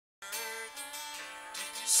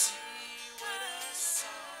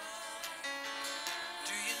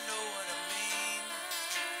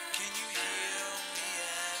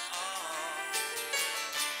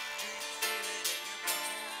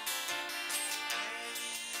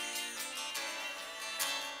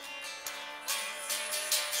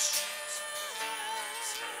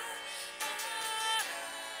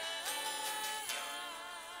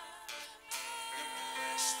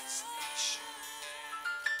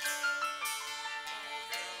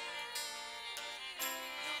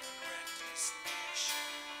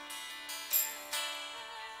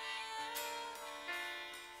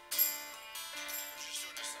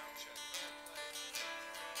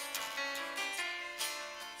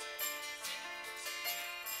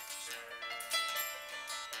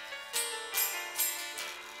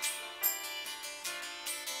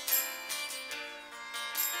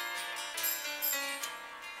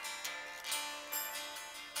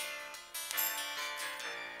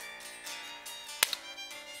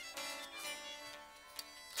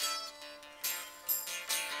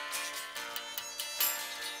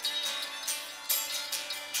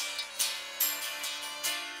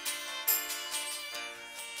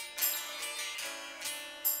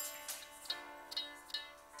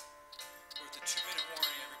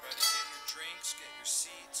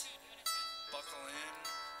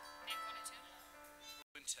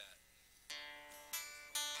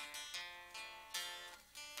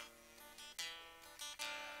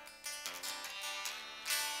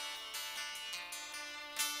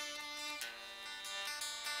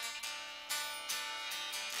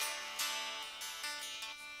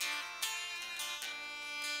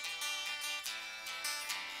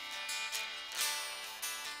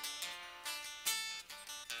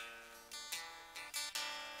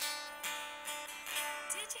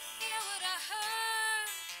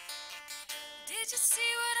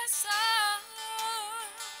song.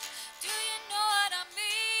 Do you know what I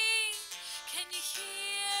mean? Can you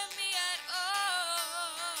hear me at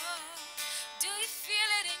all? Do you feel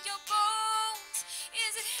it in your bones?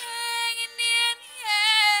 Is it hanging in the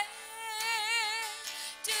air?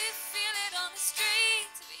 Do you feel it on the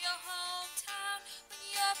streets of your hometown when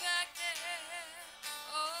you're back there?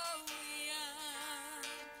 Oh,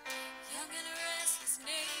 young and a restless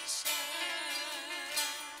nation.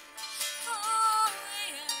 Oh,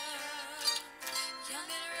 young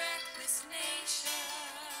and a reckless nation.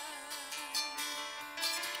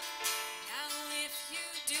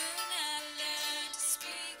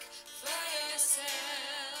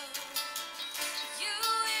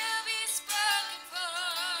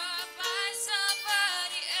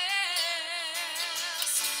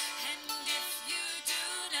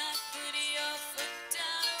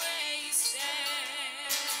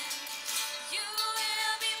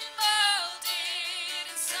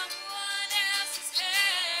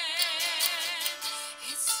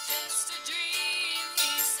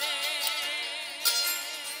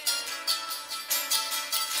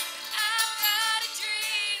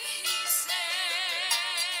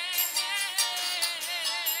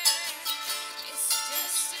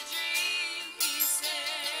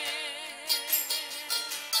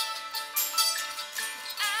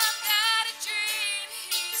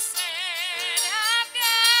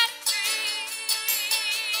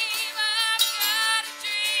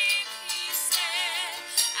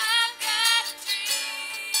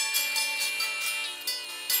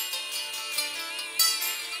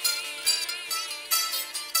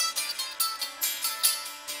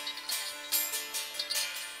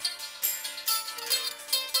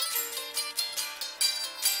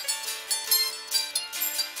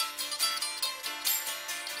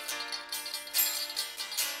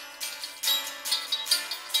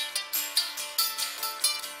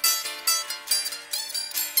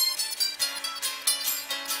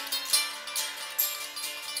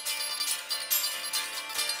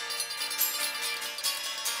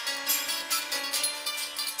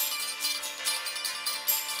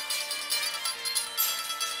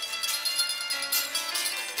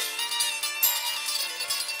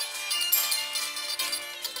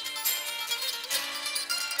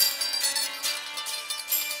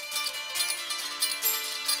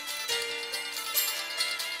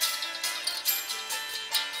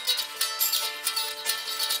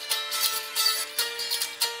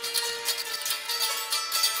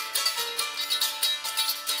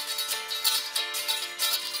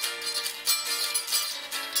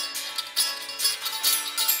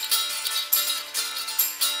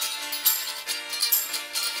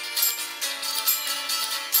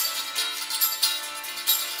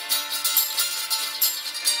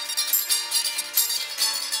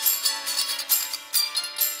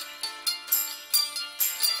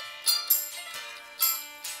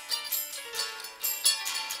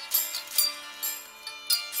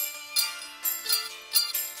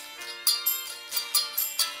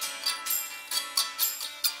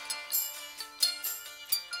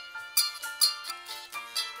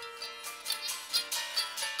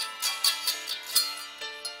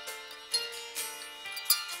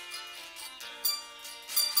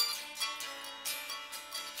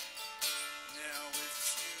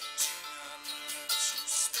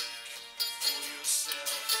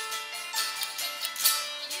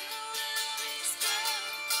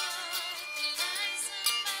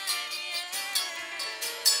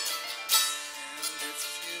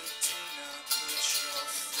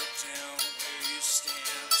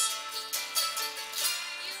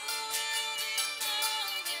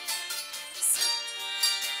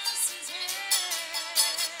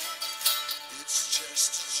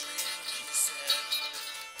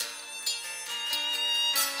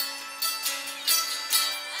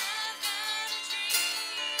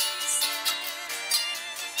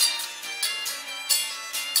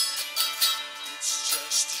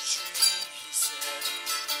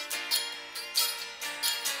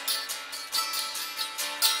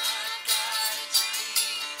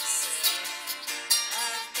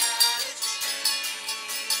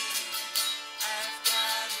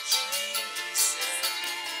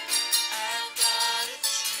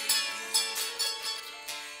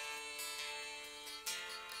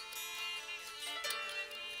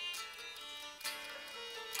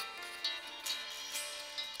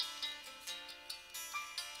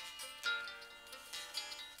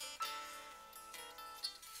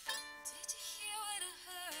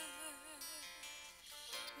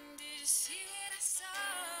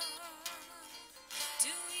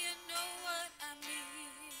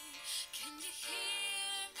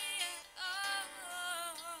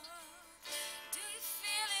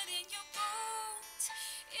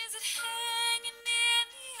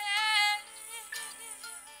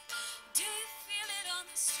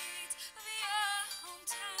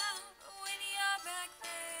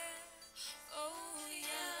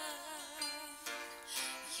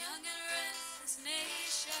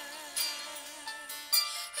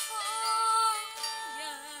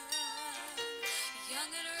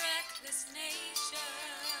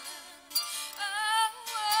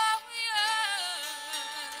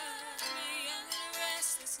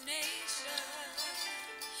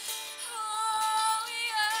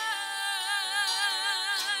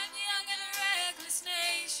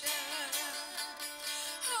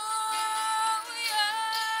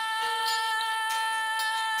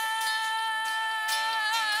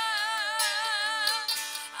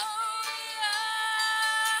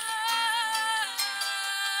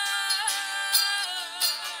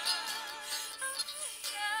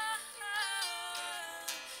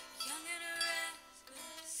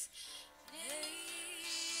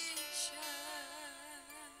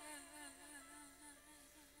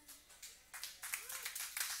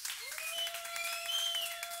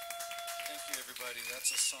 Thank you, everybody. That's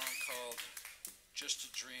a song called Just a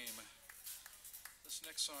Dream. This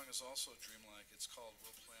next song is also dreamlike. It's called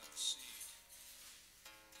We'll Plant the Seed.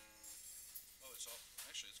 Oh,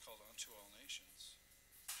 actually, it's called Unto All Nations.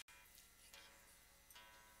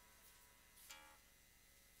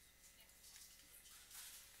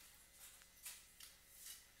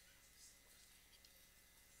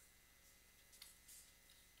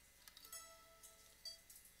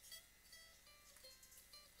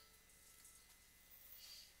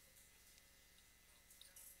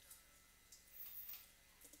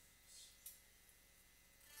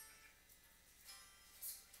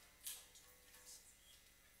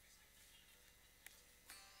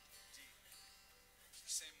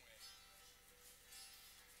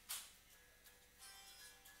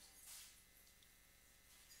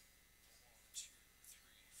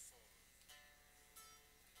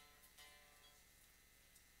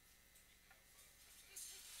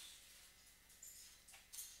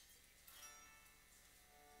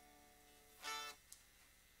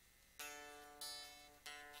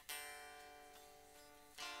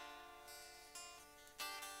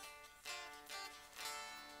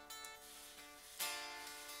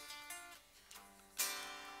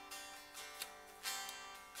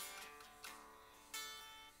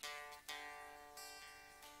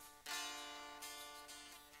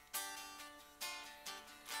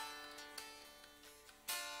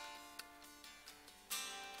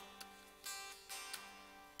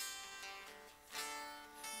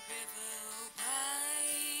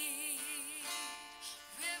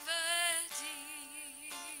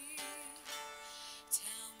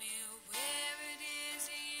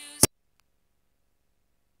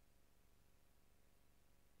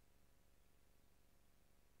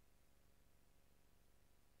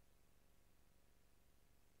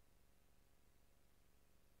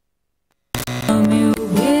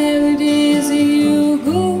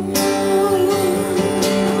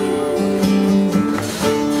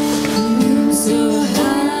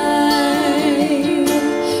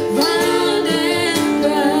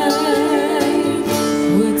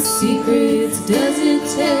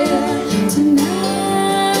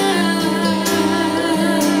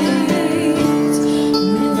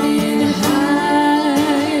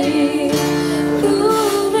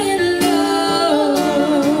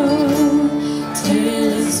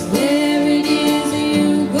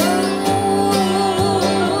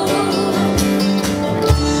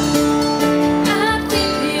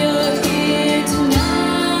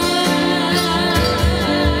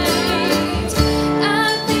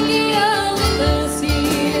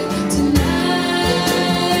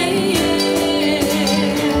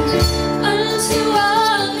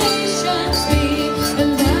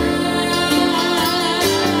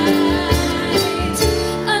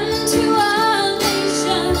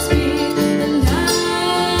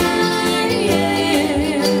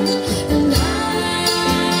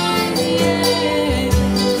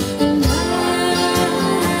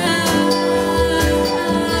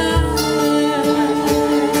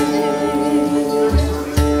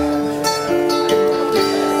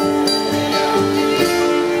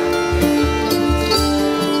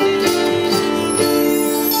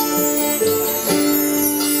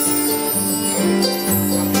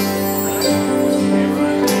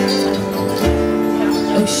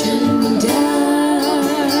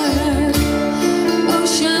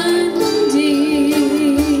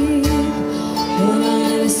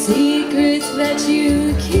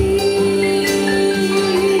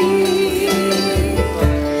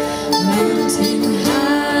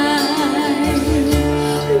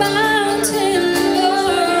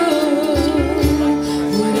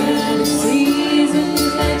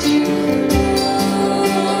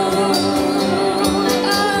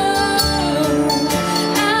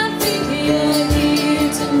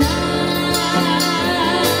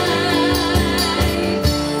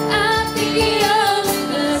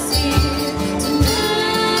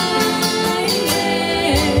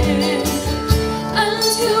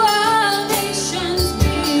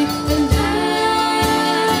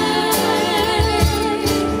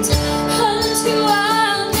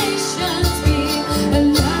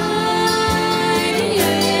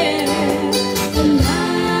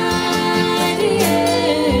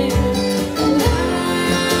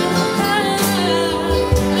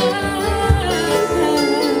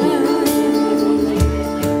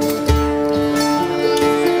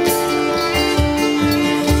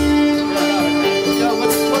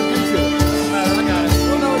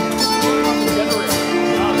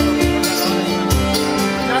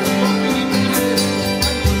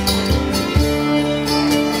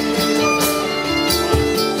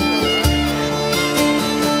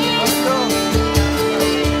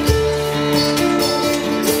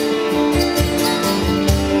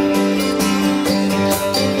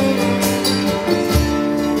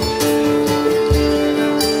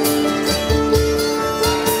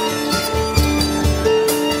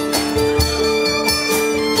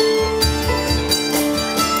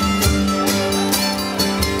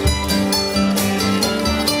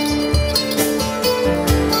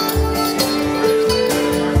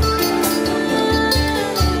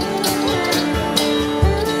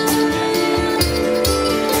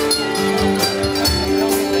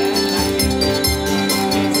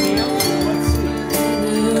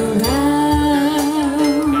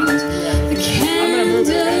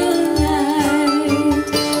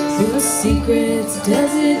 Your secrets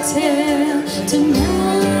does it tell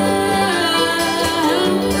tonight?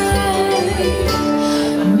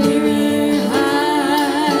 Mirror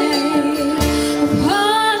high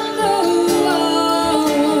upon the wall.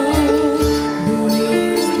 Who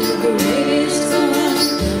is the greatest one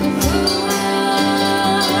of all?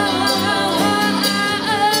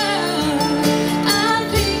 I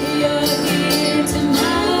think you're here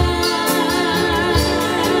tonight.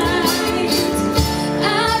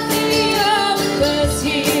 I think you're with us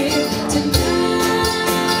here tonight,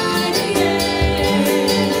 yeah.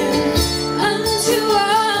 Unto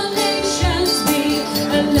all nations be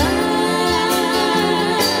a light.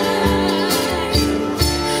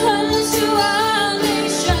 Unto all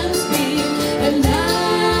nations be a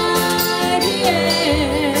light, yeah.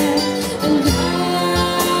 A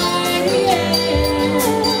light, yeah. A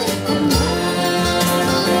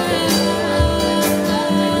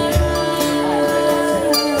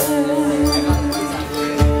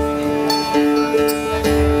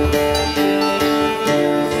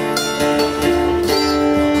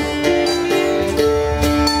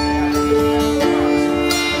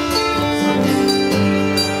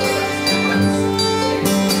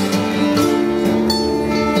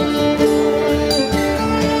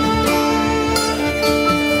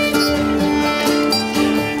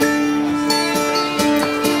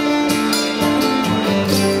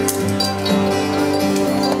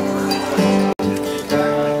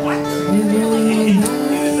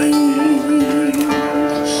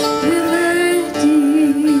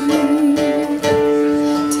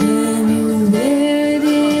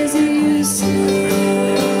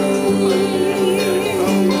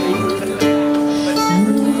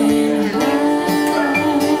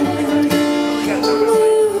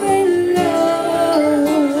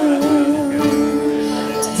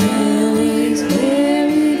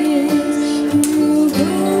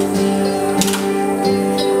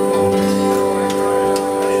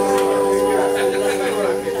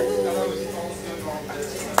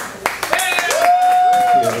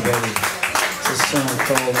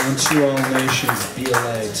Unto all nations be a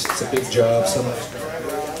light. It's a big job.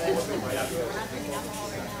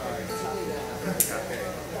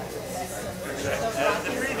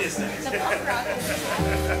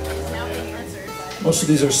 Most of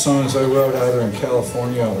these are songs I wrote either in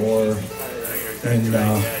California or in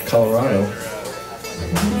Colorado.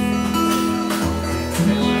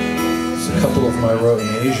 There's a couple of them I wrote in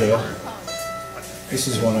Asia. This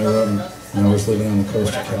is one I wrote when I was living on the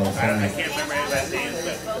coast of California. I can't remember his last name, but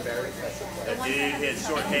the dude had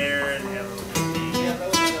short hair and had a little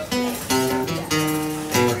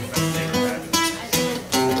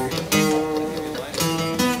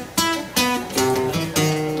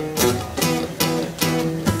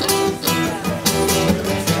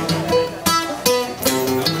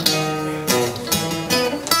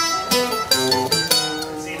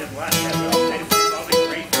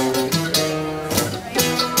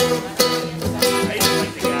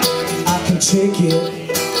take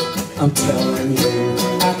it, I'm telling you,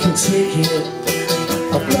 I can take it,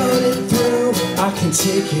 I've got it through, I can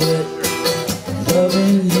take it,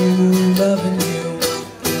 loving you,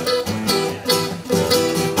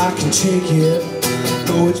 I can take it,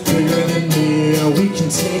 though it's bigger than me, we can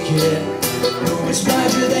take it, though it's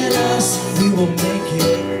larger than us, we will make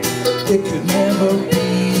it, it could never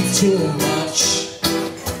be too much.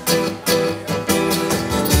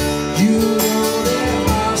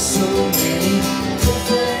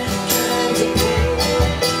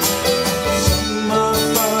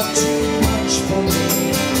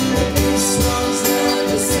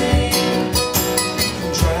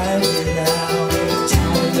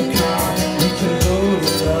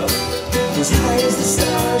 As high as the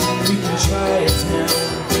stars, we can try it now.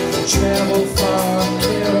 Travel far,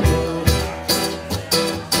 Parabuilding.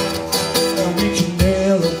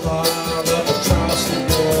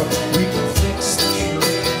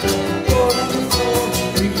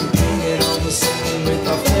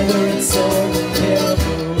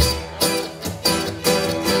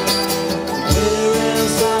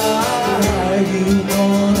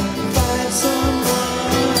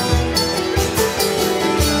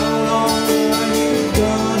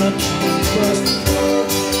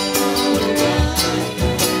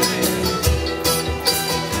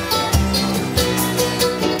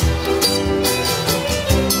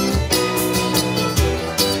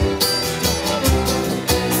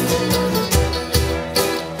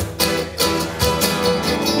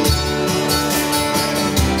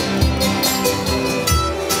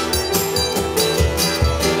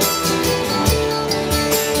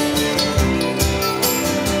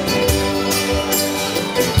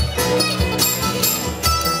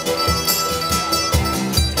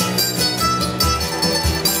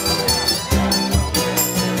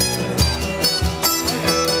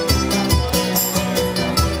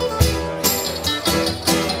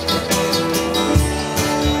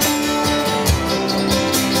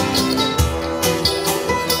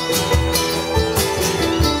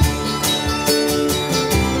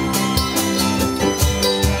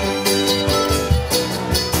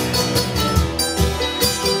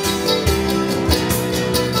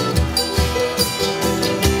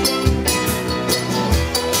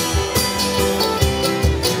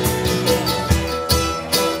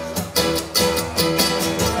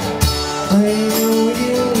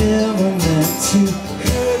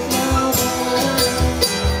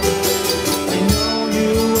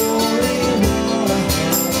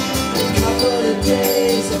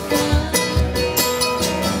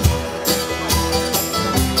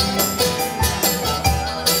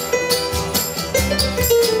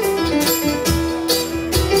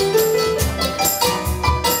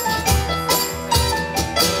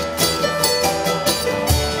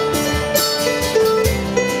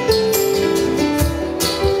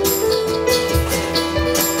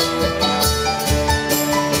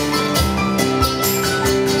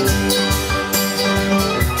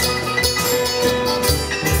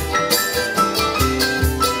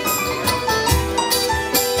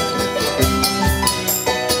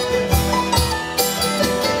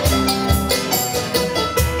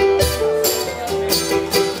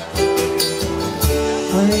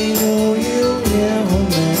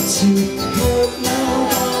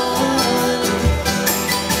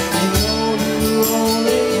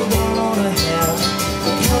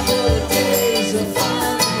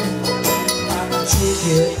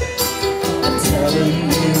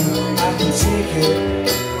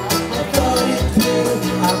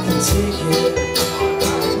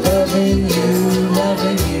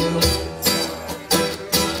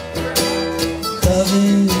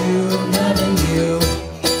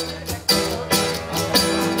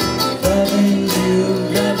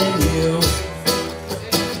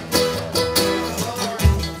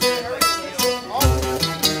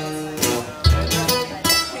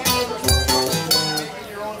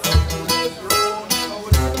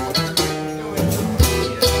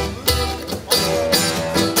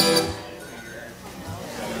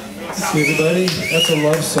 Everybody, that's a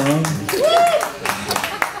love song.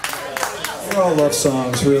 They're all love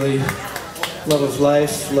songs, really. Love of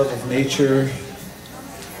life, love of nature,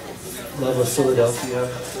 love of Philadelphia.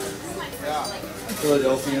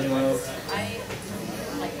 Philadelphian love.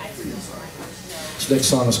 This next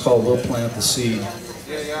song is called We'll Plant the Seed.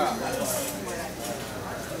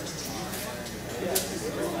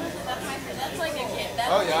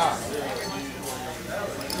 Oh, yeah.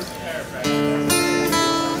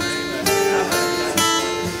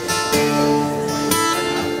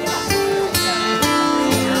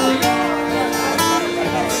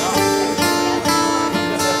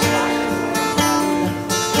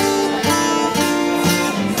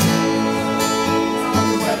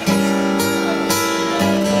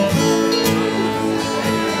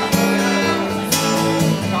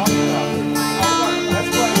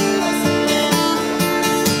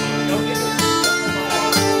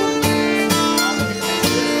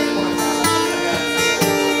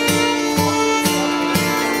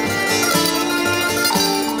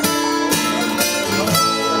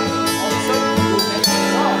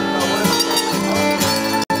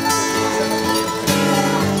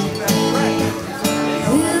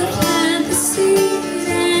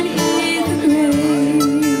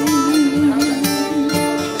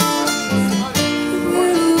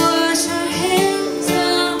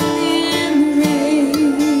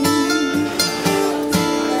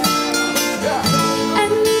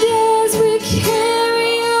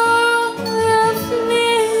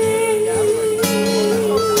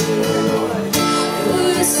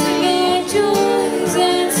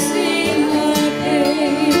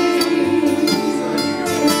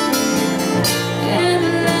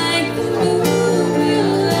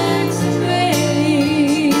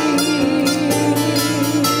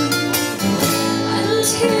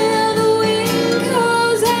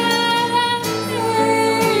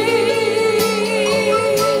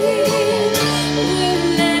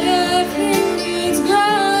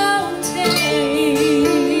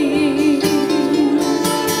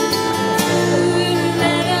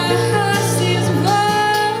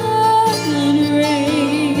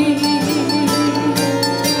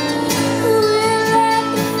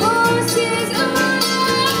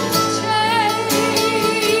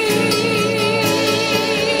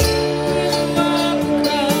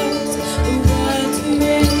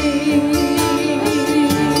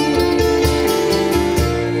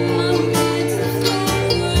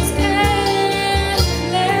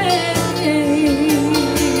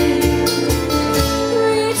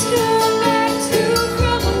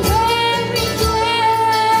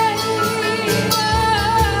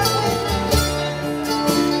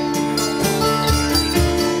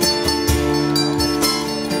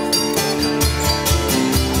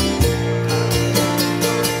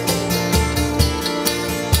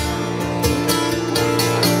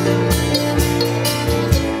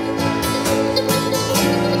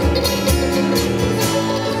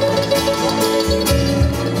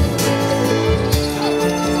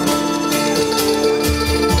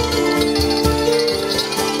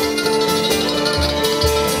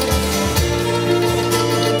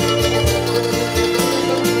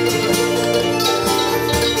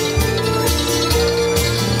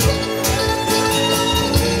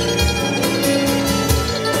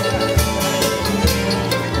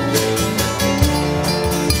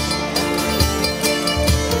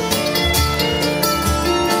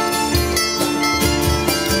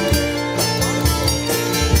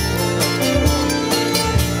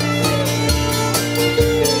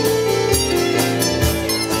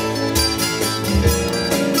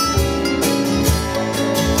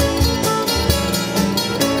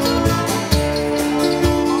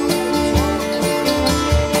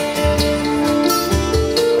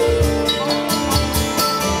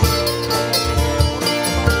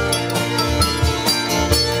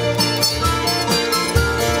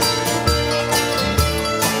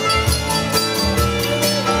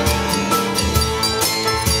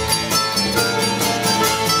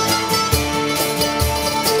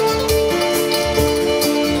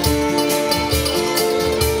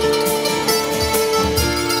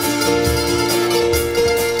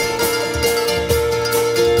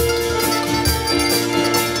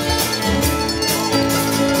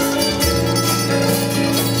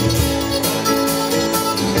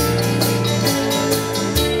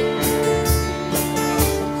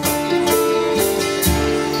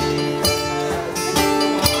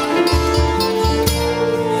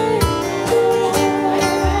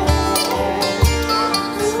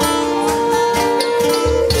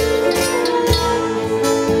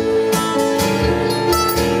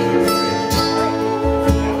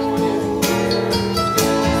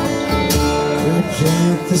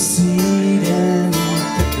 plant the seed and eat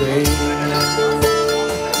the grain.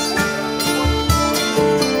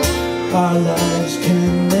 Our lives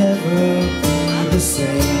can never be the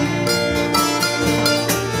same.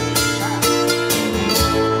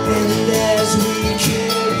 And as we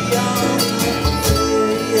carry on,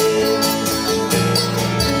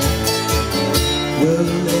 we'll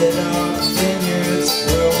let our vineyards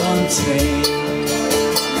grow untamed.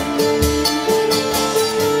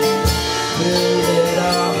 We'll let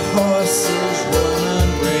our horses run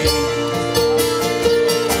unbreaked.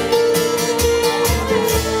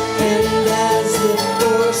 And as the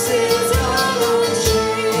forces are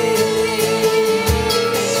unchained,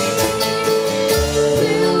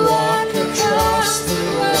 we'll walk across the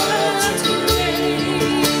wild terrain.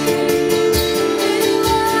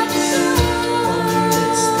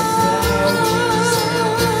 Amidst the flowers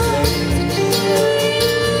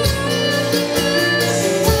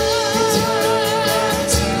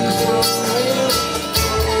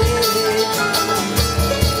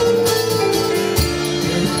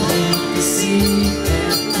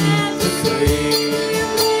and the flames.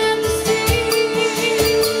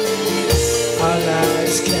 Our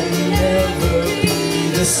lives can never be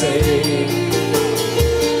the same.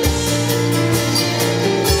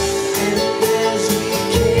 And as we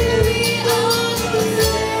carry on the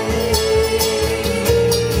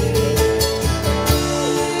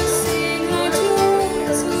We'll sing our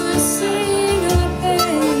joys, we'll sing our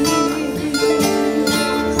pain,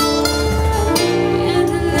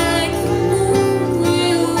 and like the moon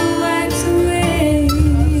we'll wax away,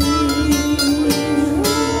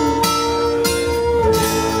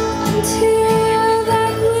 until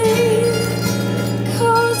that wind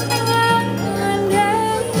goes out one day.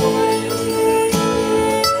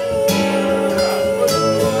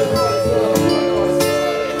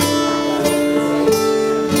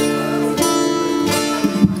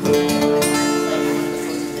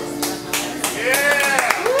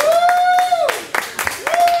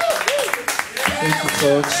 Thank you,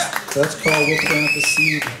 folks. That's called We'll Plant the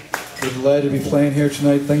Seed. We're delighted to be playing here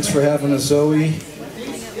tonight. Thanks for having us, Zoe.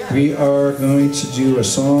 We are going to do a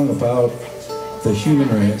song about the human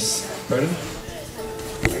race. Ready?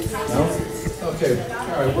 No? Okay.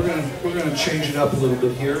 All right. We're gonna change it up a little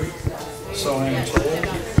bit here. So I am told.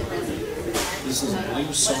 This is a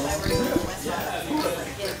blues song.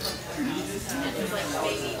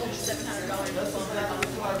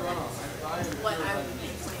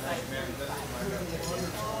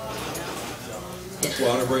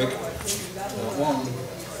 Water break. Not long.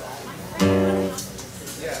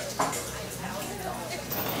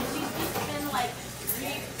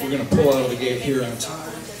 We're going to pull out of the gate here on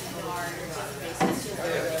time.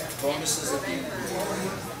 Bonuses at the end.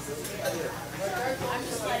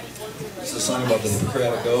 This is a song about the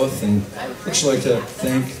Hippocratic Oath, and I'd actually like to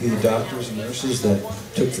thank the doctors and nurses that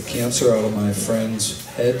took the cancer out of my friend's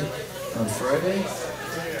head on Friday.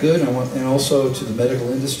 Good, and also to the medical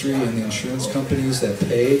industry and the insurance companies that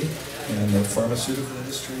paid, and the pharmaceutical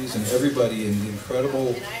industries, and everybody in the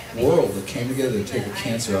incredible world that came together to take the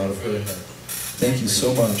cancer out of her head. Thank you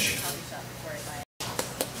so much.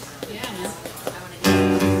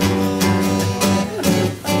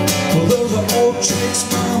 well, those are old tricks,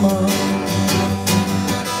 mama,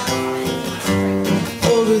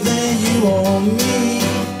 older than you or me.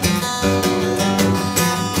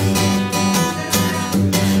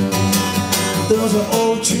 Those are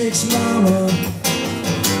old tricks, mama,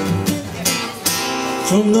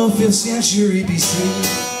 from the 5th century BC.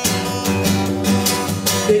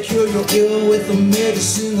 They cure your ill with a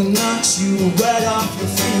medicine that knocks you right off your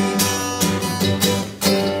feet.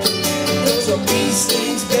 Those are bee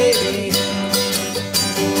stings, baby,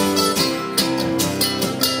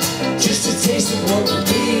 just a taste of what will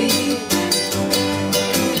be.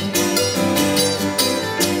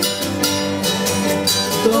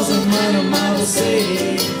 Those are minor models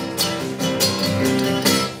say,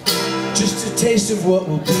 just a taste of what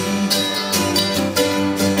will be.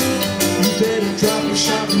 You better drop your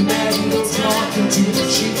shopping bag and go talking to the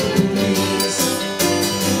chief of police.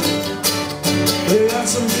 There are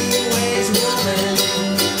some new ways, woman,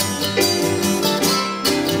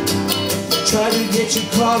 try to get you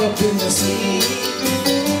caught up in the sea.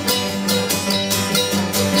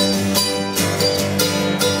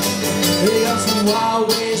 There are some wild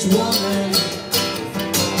ways, woman,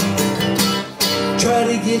 try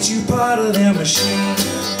to get you part of their machine.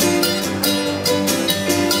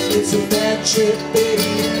 It's a bad trip, baby,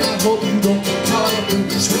 and I hope you don't get caught up in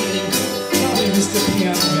between. Hey, Mr.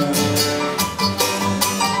 Piano.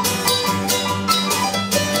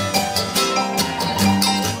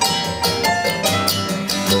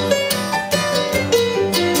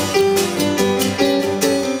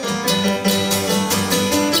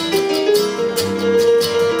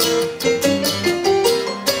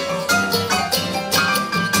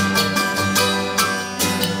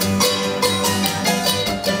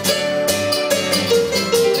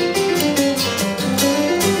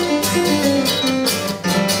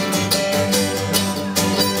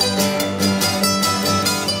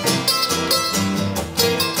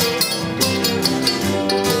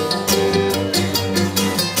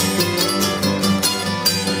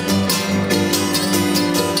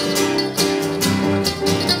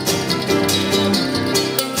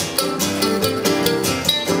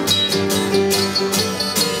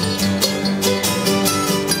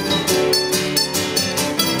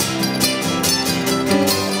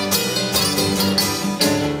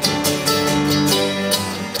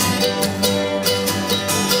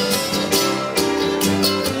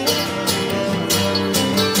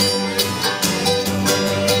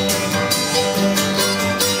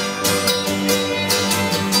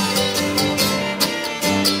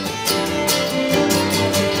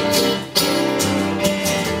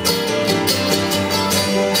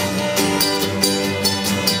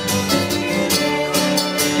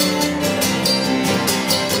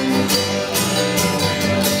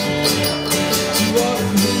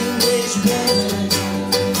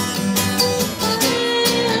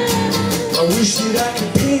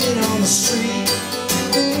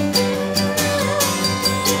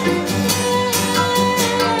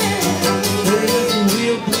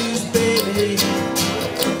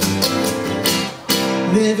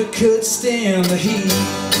 stand the heat.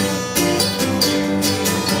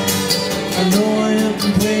 I know I am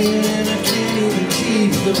complaining and I can't even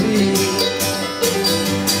keep the beat.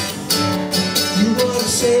 You ought to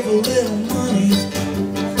save a little money.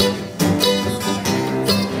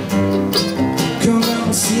 Come out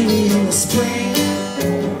and see me in the spring.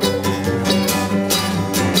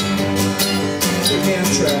 The hand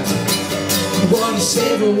trap. You ought to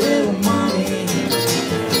save a little money.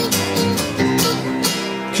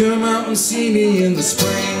 Come out and see me in the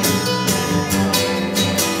spring.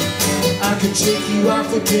 I could take you out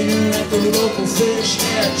for dinner at the local fish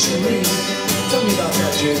hatchery. Tell me about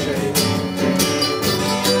that, JJ.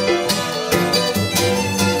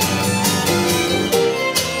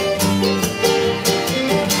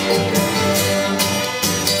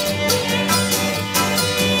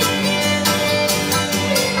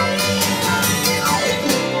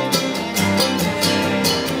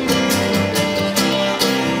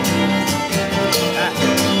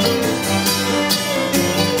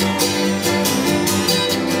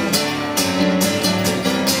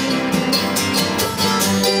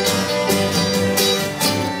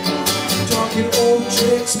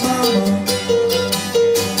 Mama,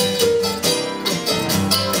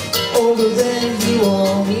 older than you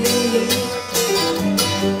or me.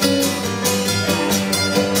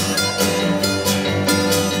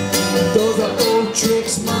 Those are old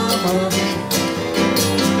tricks, Mama,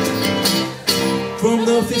 from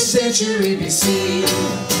the 5th century BC.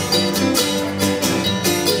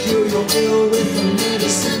 Cure your ill with the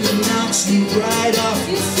medicine that knocks you right off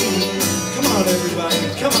your feet. Come on, everybody,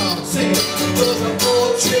 come on, sing it. Those are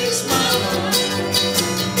old tricks, Mama,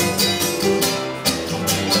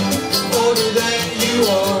 older than you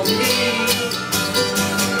or me.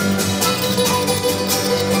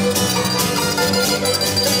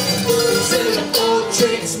 Those are old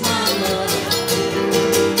tricks, Mama,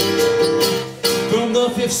 from the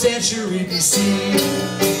 5th century BC.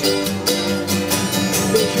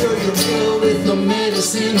 They cure your ill with the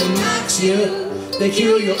medicine that knocks you. They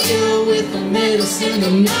cure your ill with the medicine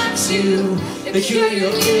that knocks you. They cure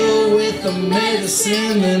your ill with the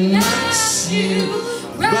medicine that knocks you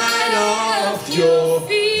right off your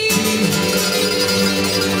feet.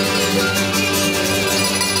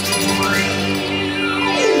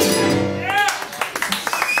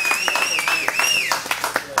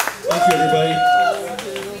 Thank you, everybody.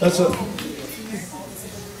 That's a.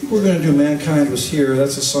 We're going to do "Mankind Was Here."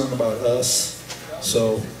 That's a song about us.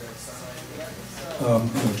 So. I'm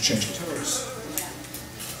going to change guitars.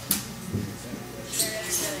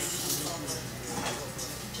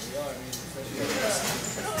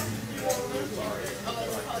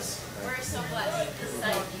 We're so blessed. This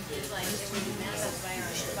site is like, it was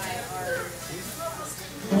manifested by our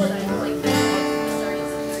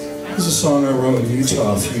This is a song I wrote in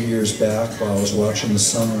Utah a few years back while I was watching the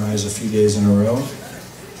sunrise a few days in a row. And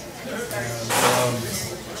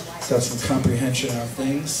got some comprehension on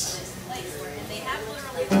things.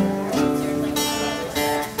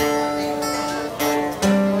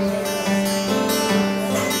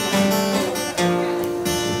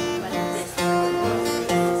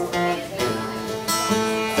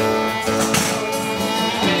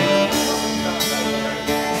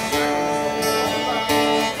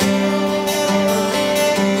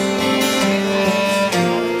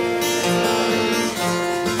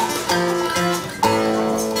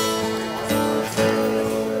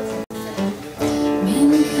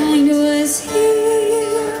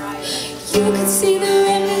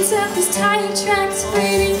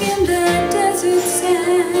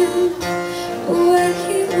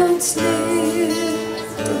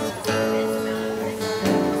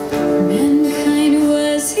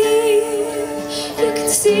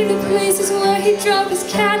 See the places where he drove his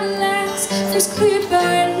Cadillacs, first cleared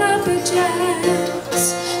by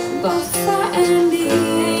lumberjacks, both far and near.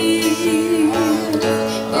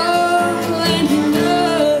 Oh, and he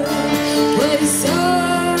loved what he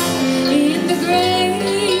saw in the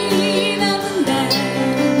grain of the land,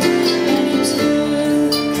 and he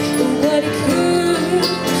took what he could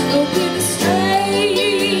with the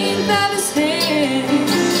strength of his hand,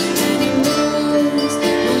 and he knows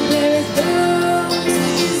where it goes.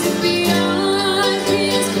 Beyond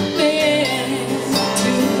his command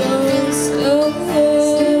to go slow,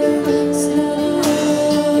 slow.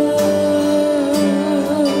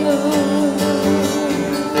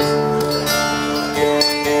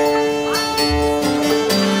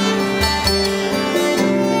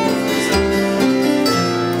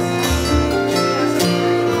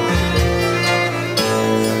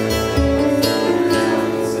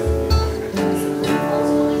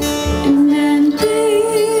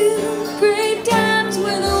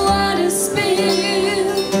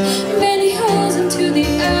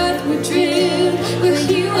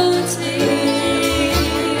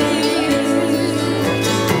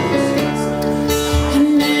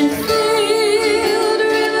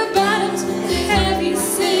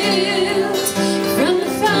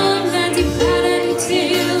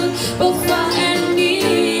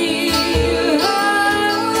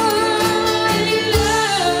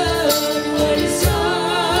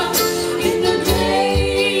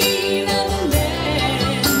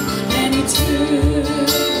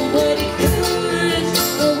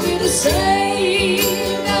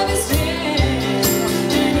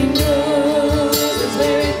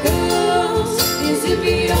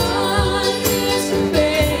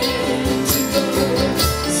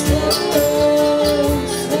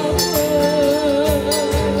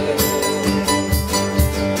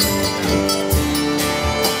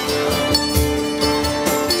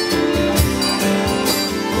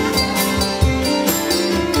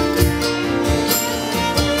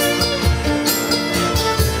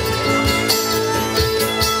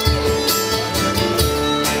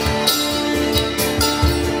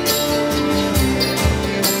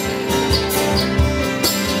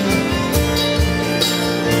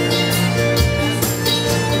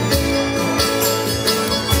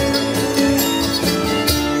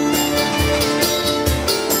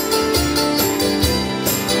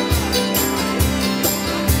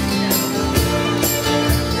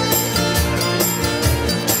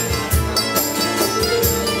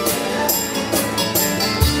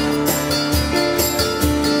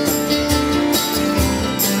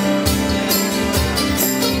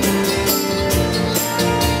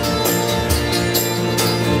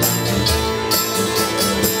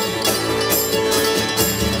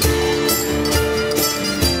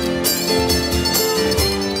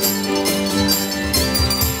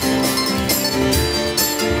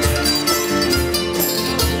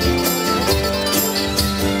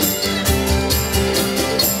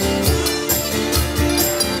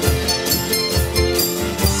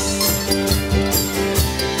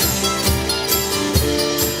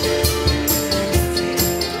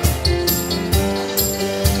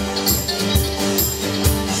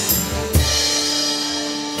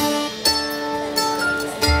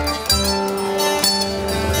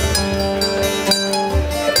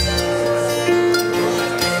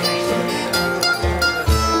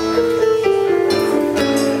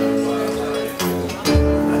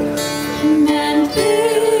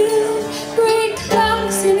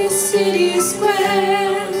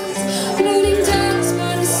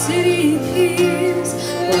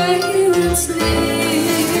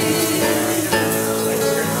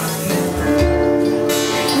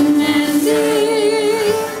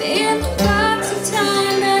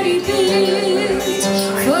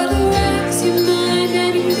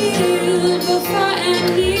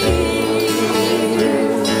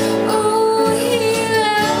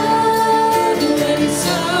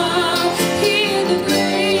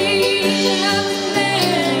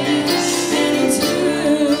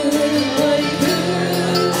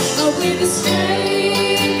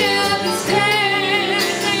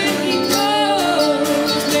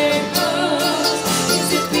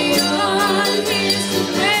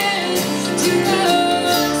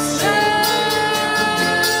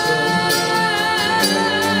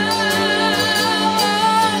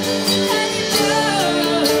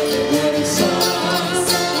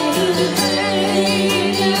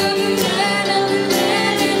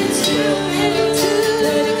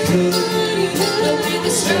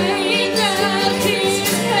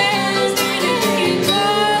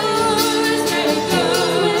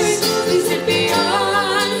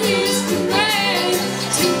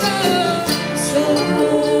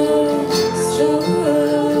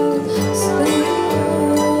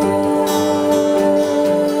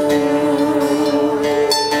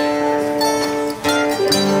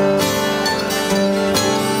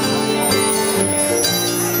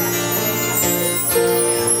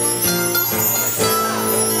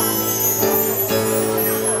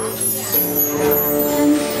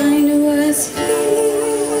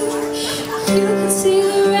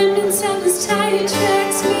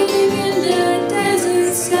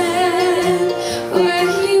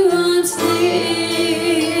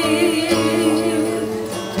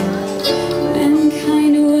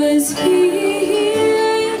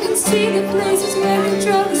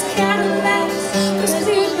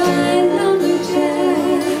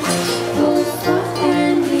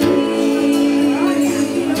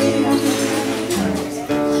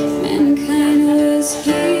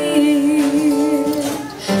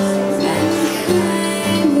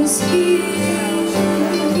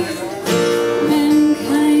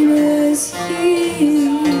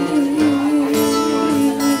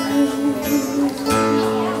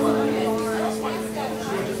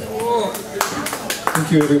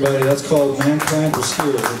 Thank you, everybody. That's called Mankind Was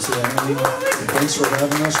Here. It's the ending. Thanks for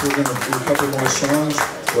having us. We're going to do a couple more songs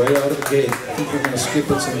right out of the gate. I think we're going to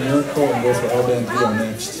skip It's a Miracle and go for El Bandido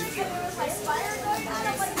next.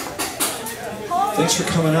 Thanks for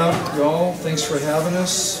coming out, y'all. Thanks for having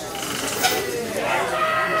us.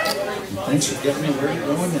 And thanks for getting me where you're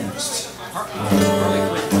going next.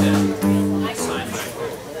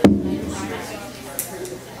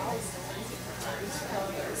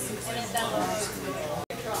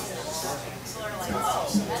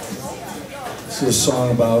 This is a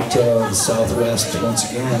song about the Southwest once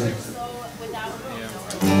again.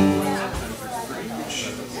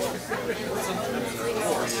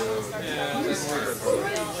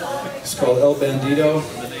 It's called El Bandido.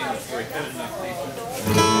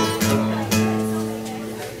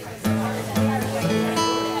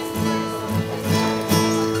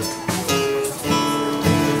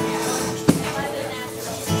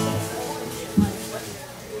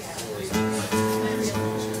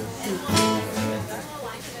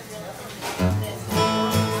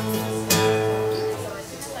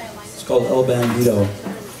 It's called El Bandido.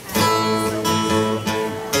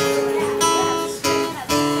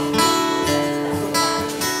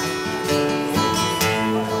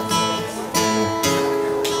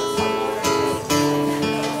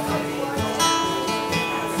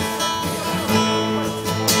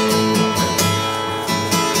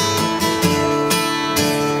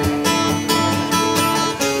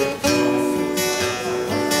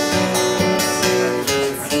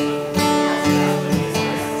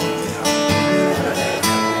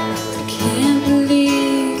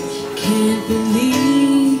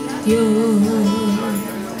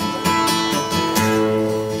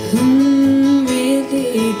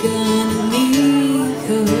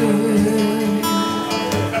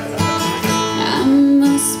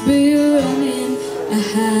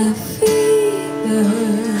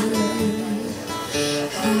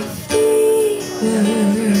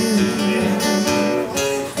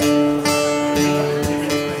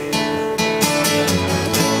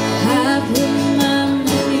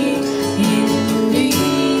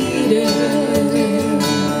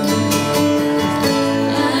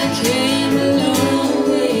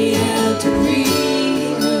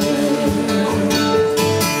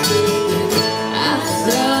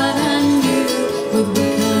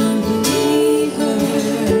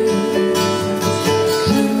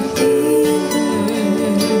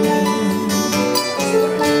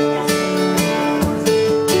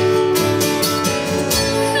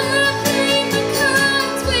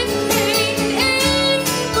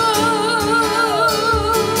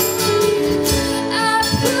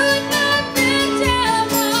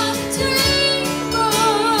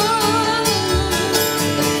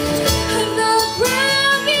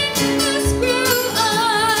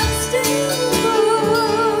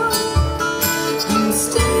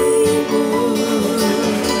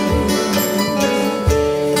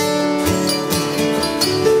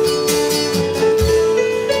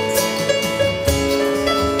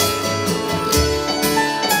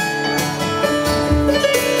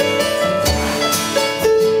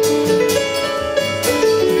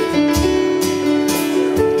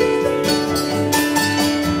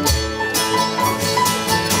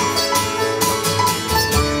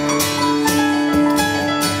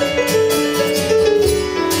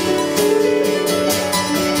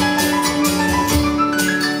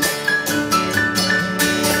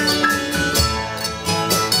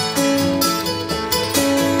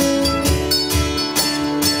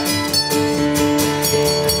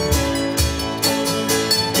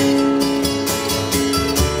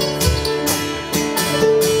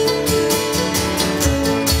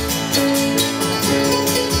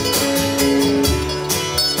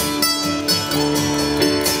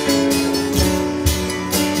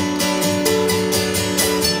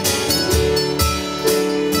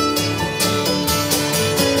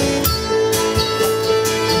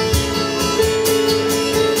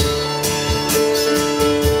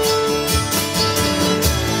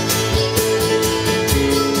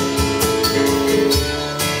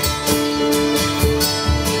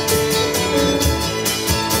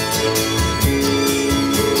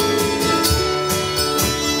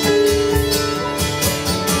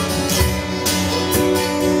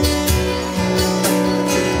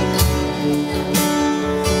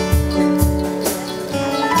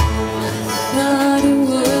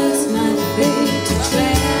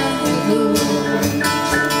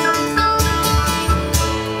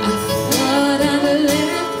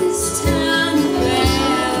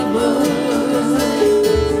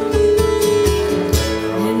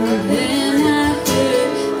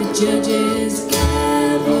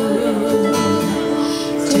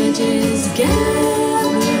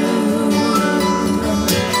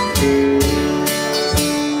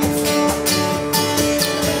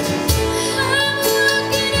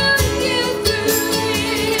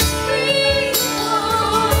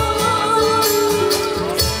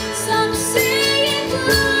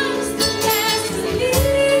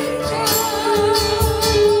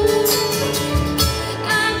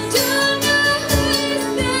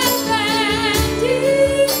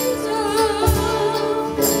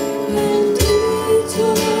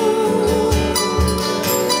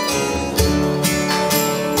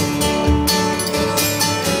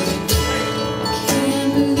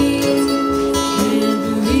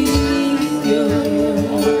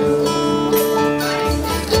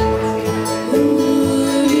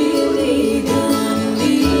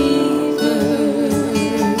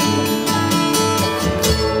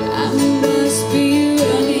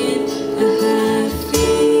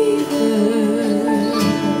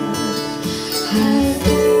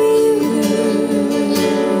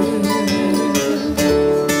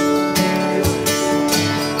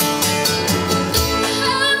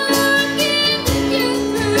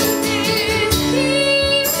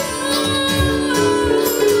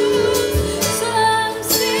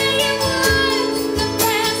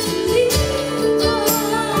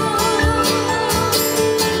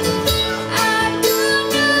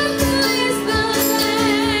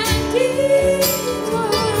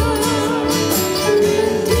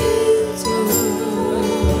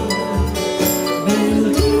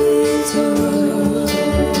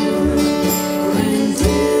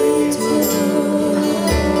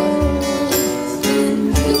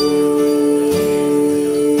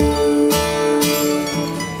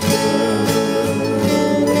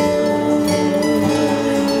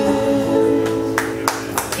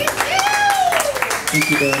 Thank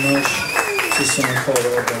you very much. It's a song called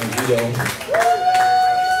Harlequintet.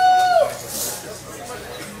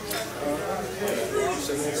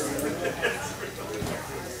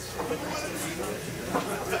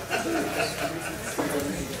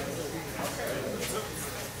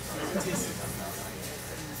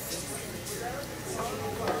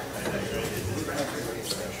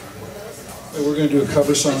 We're going to do a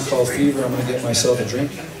cover song called Fever. I'm going to get myself a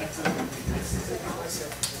drink.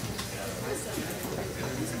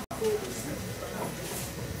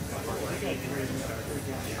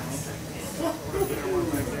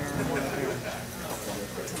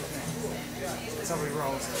 Somebody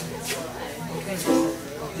rolls.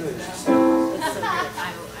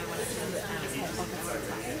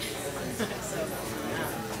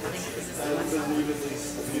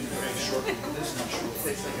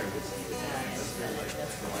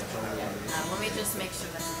 Let me just make sure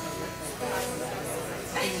that's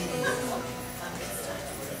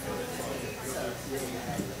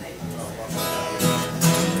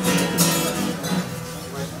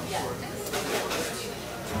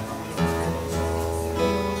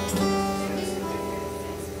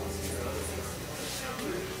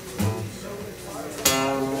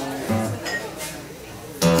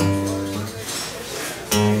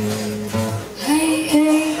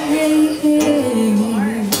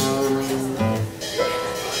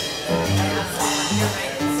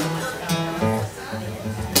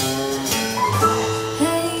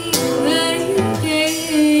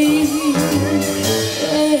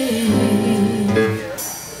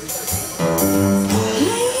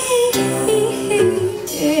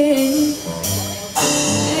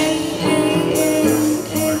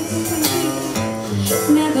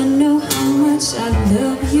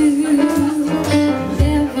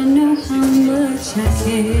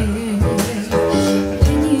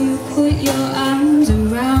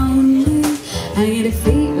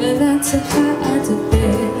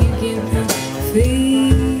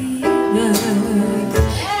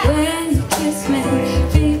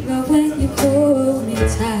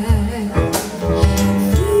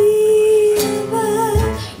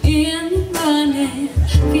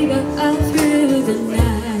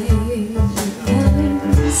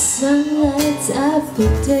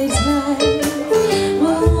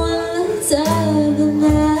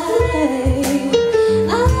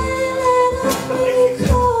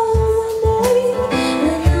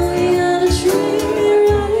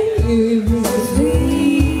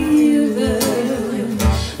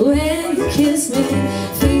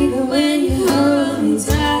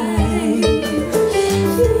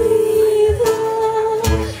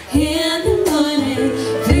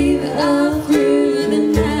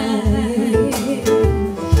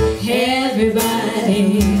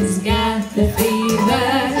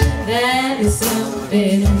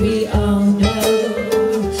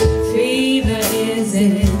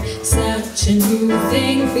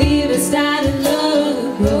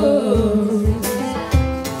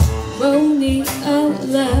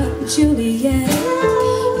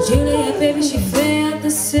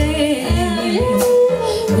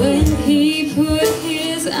When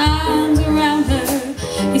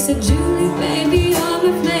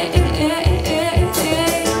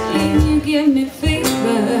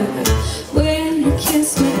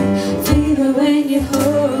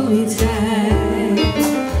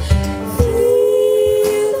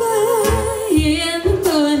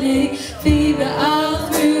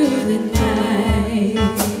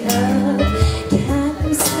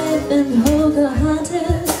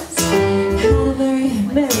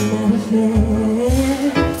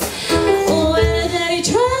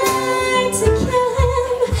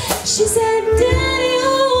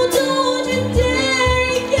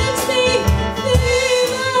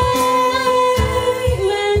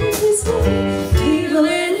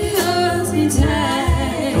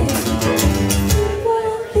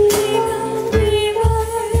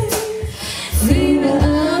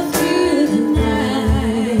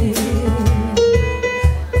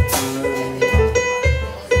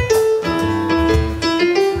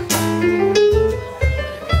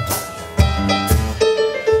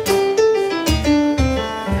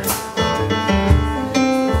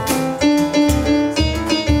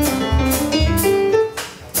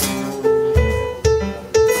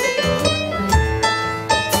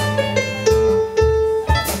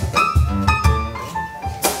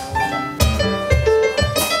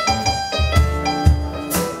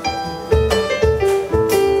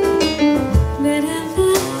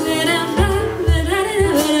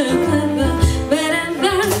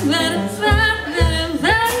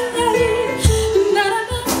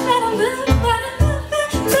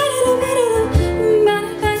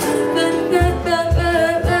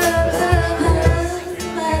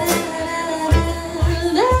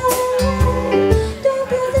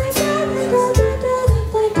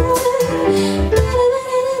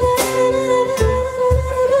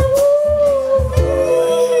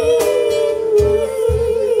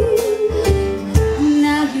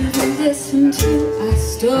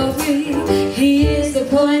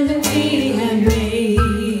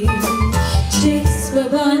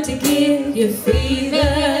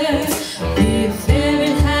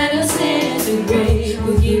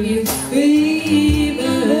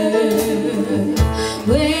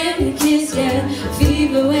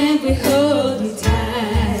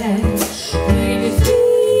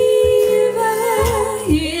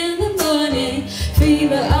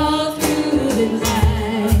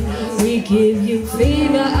give you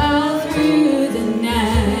fever all through the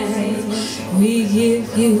night. We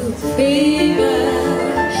give you fever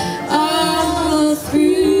all through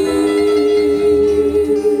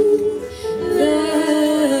the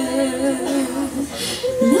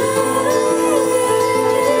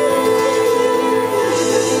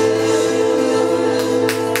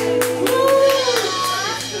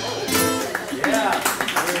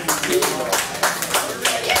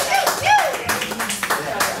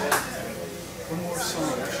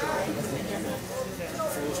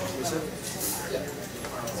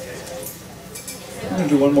I'm going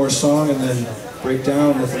to do one more song and then break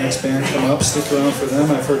down, let the next band come up. Stick around for them.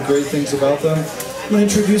 I've heard great things about them. I'm going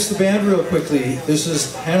to introduce the band real quickly. This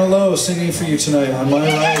is Hannah Lowe singing for you tonight. On my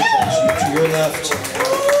right, to your left,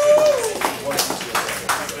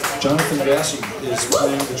 Jonathan Bassi is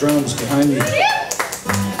playing the drums behind me.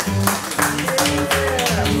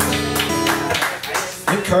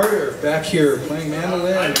 Nick Carter back here playing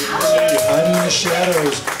mandolin, hiding in the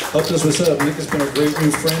shadows. Helped us with setup. Nick has been a great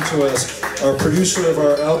new friend to us. Our producer of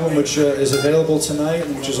our album, which is available tonight,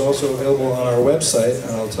 and which is also available on our website,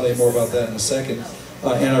 and I'll tell you more about that in a second.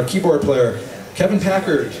 And our keyboard player, Kevin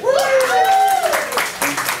Packard.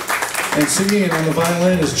 And singing on the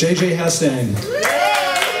violin is JJ Hastang.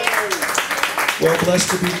 Well, blessed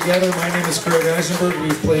to be together. My name is Greg Eisenberg.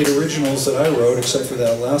 We've played originals that I wrote, except for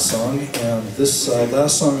that last song. And this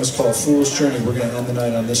last song is called Fool's Journey. We're going to end the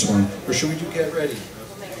night on this one. Or should we do Get Ready?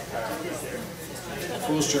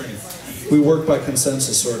 Fool's Journey. We work by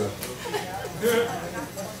consensus, sort of.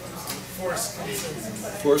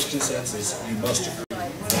 Forced consensus. You must agree.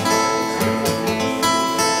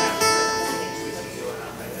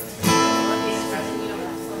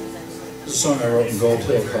 This is a song I wrote in Gold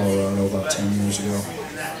Hill, Colorado, about 10 years ago.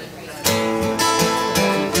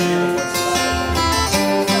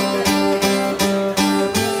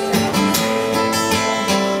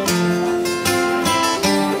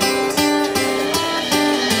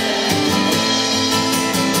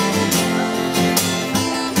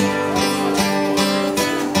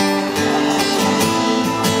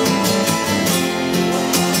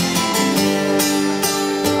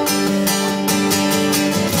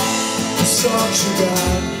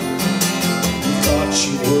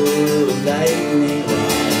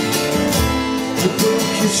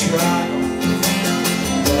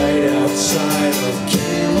 Right outside of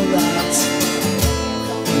Camelot,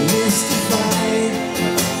 mystified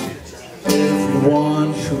everyone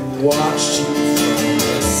who watched you from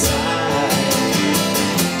the side.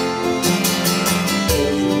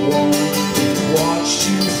 Everyone who watched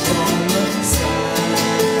you from the side.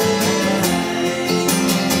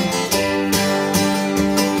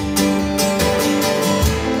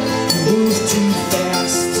 Moved too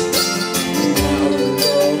fast.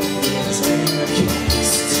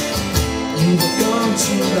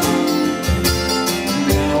 Too long.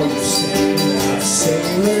 Now you sing that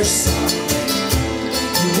sailor song.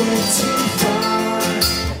 You went too far.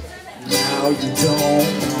 Now you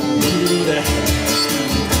don't know who the heck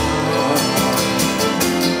you are.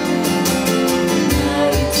 Now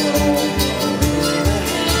you don't know who the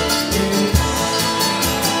heck you are.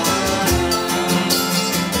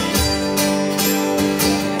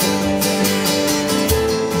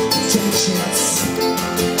 Take a chance.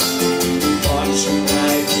 Watch your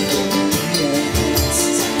life be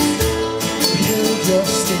enhanced. Build your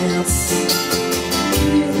stance,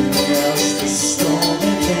 even as the storm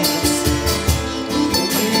advanced.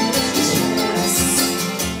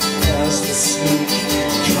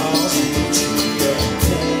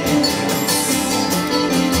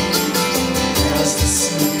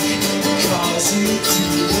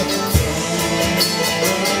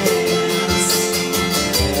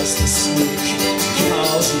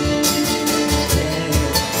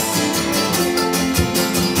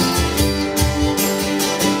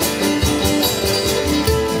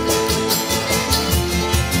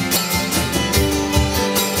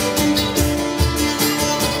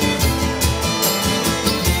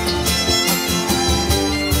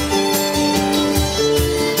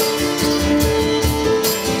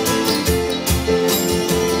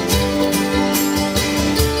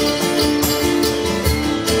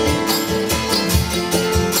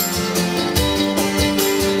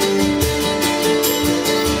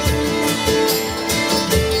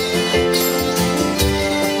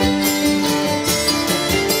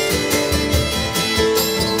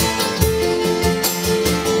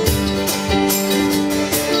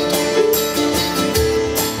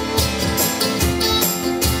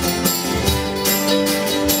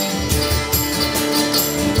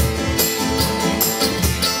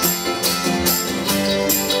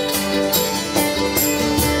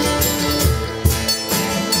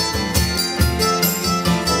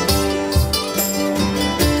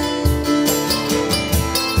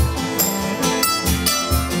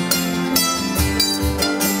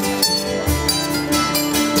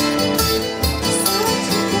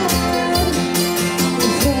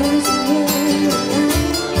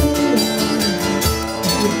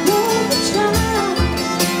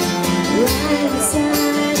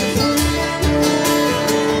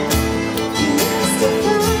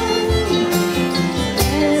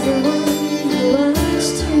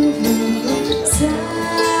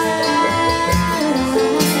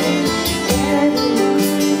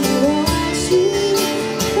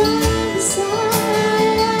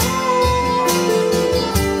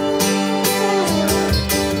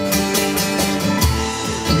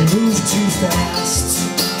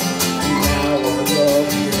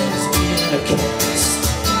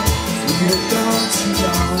 we're gone too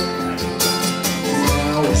long.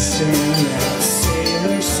 Now we're singing that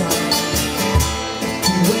sailor song.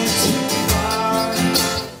 We went too far.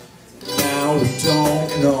 Now we don't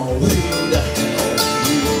know who the hell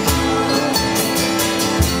we are.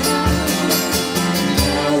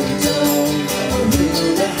 Now we don't know who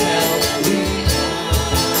the hell we are.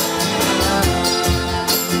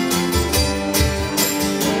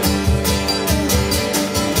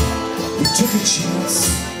 We took a chance.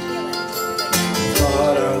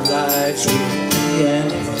 Thought our lives would be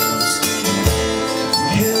endless. We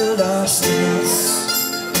held our stance,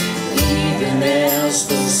 even as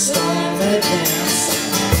the storm advanced.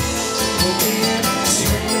 We're in a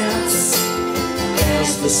trance as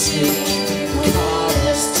the sea caught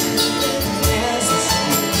us to the dance.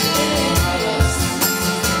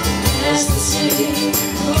 As the sea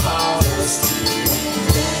caught us to the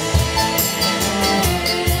dance.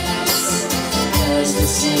 As the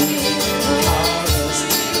sea caught us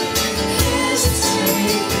to as the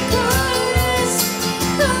sea caught us,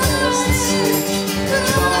 as the sea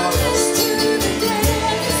caught us to the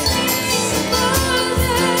dance. Caught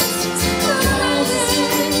us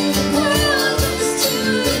to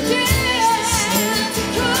the dance.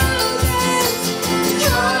 Caught us to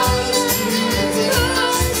the dance.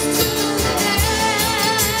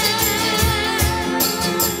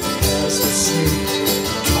 As the sea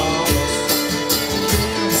caught us.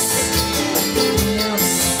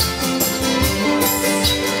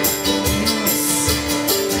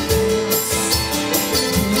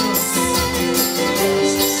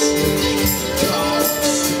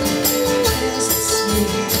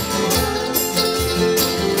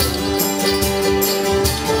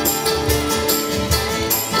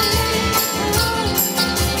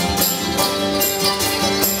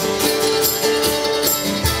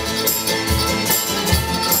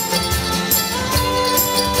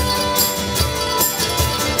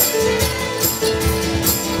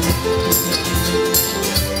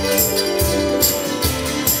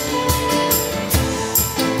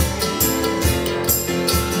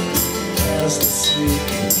 As the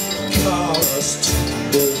snake called us to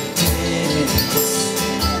the dance.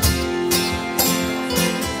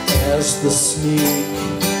 As the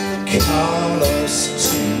snake called us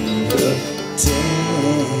to the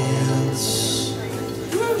dance.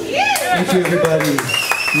 Thank you, everybody.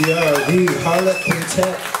 We are the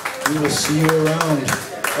Harlequintet. We will see you around.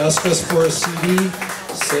 Ask us for a CD.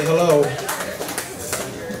 Say hello.